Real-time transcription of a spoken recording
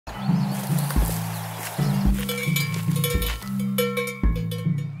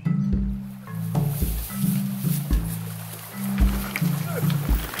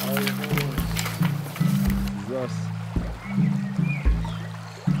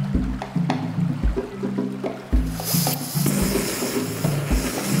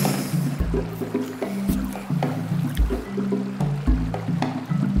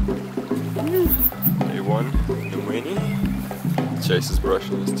Chase is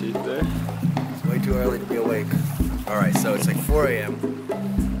brushing his teeth there. It's way too early to be awake. Alright, so it's like 4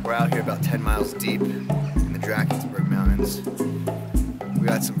 a.m. We're out here about 10 miles deep in the Drakensberg mountains. We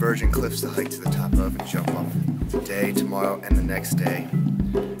got some virgin cliffs to hike to the top of and jump off today, tomorrow, and the next day.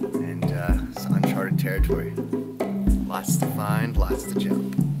 And it's uncharted territory. Lots to find, lots to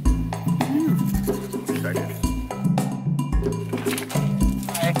jump. Excited.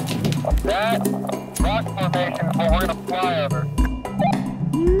 That rock formation is what we're gonna fly over.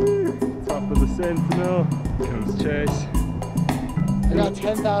 Top of the Sentinel comes Chase. I got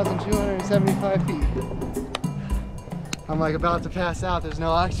 10,275 feet. I'm like about to pass out, there's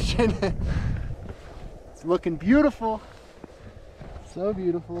no oxygen. It's looking beautiful. So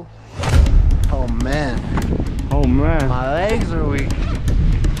beautiful. Oh man. Oh man. My legs are weak.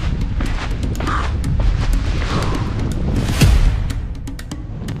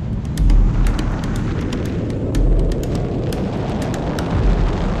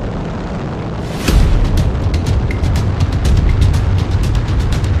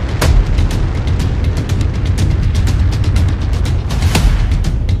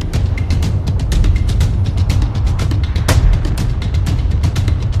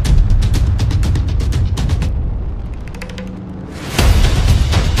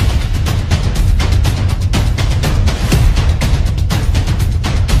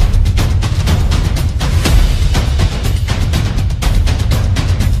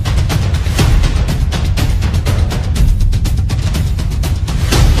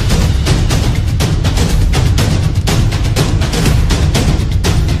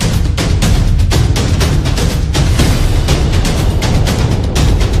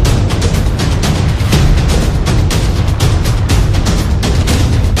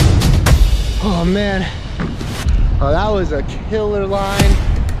 Oh man, oh that was a killer line.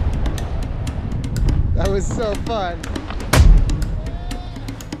 That was so fun.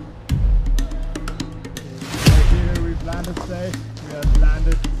 Right here we've landed safe. We have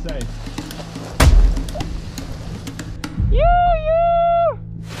landed safe.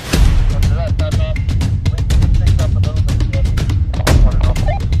 After that, we can pick up a little bit.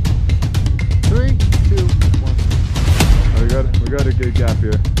 3, 2, 1. Oh, we got a good gap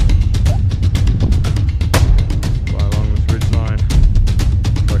here.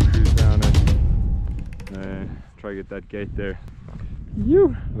 Try to get that gate there.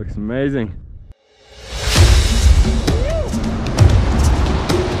 You looks amazing.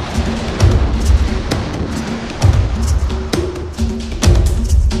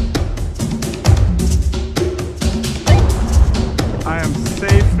 I am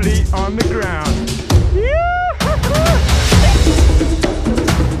safely on the ground.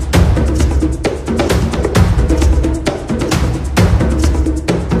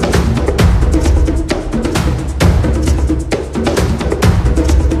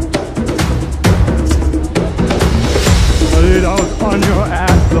 Dude, I was on your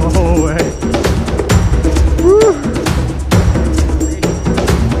ass the whole way. Woo.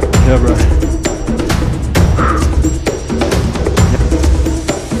 Yeah, bro.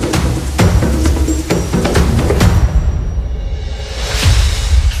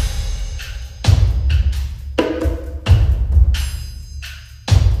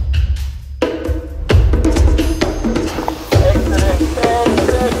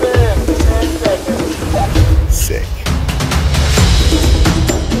 Sick.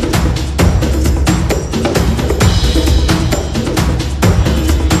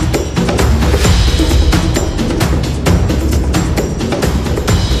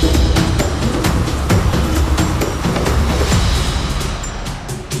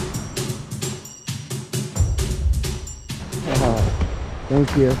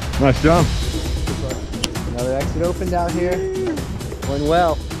 Thank you. Nice jump. Another exit opened out here. Went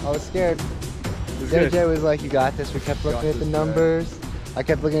well. I was scared. JJ was like, you got this. We kept looking at the numbers. I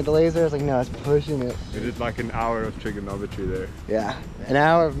kept looking at the laser. I was like, no, it's pushing it. We did like an hour of trigonometry there. Yeah, an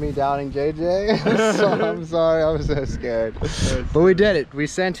hour of me doubting JJ. So I'm sorry, I was so scared. But we did it. We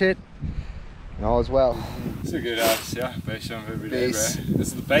sent it, and all is well. It's a good house, yeah. Base jump every day, Base. bro. This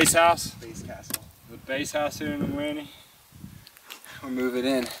is the base house. Base castle. The base house here in Mweni. We'll move it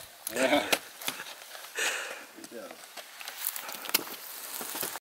in. Yeah.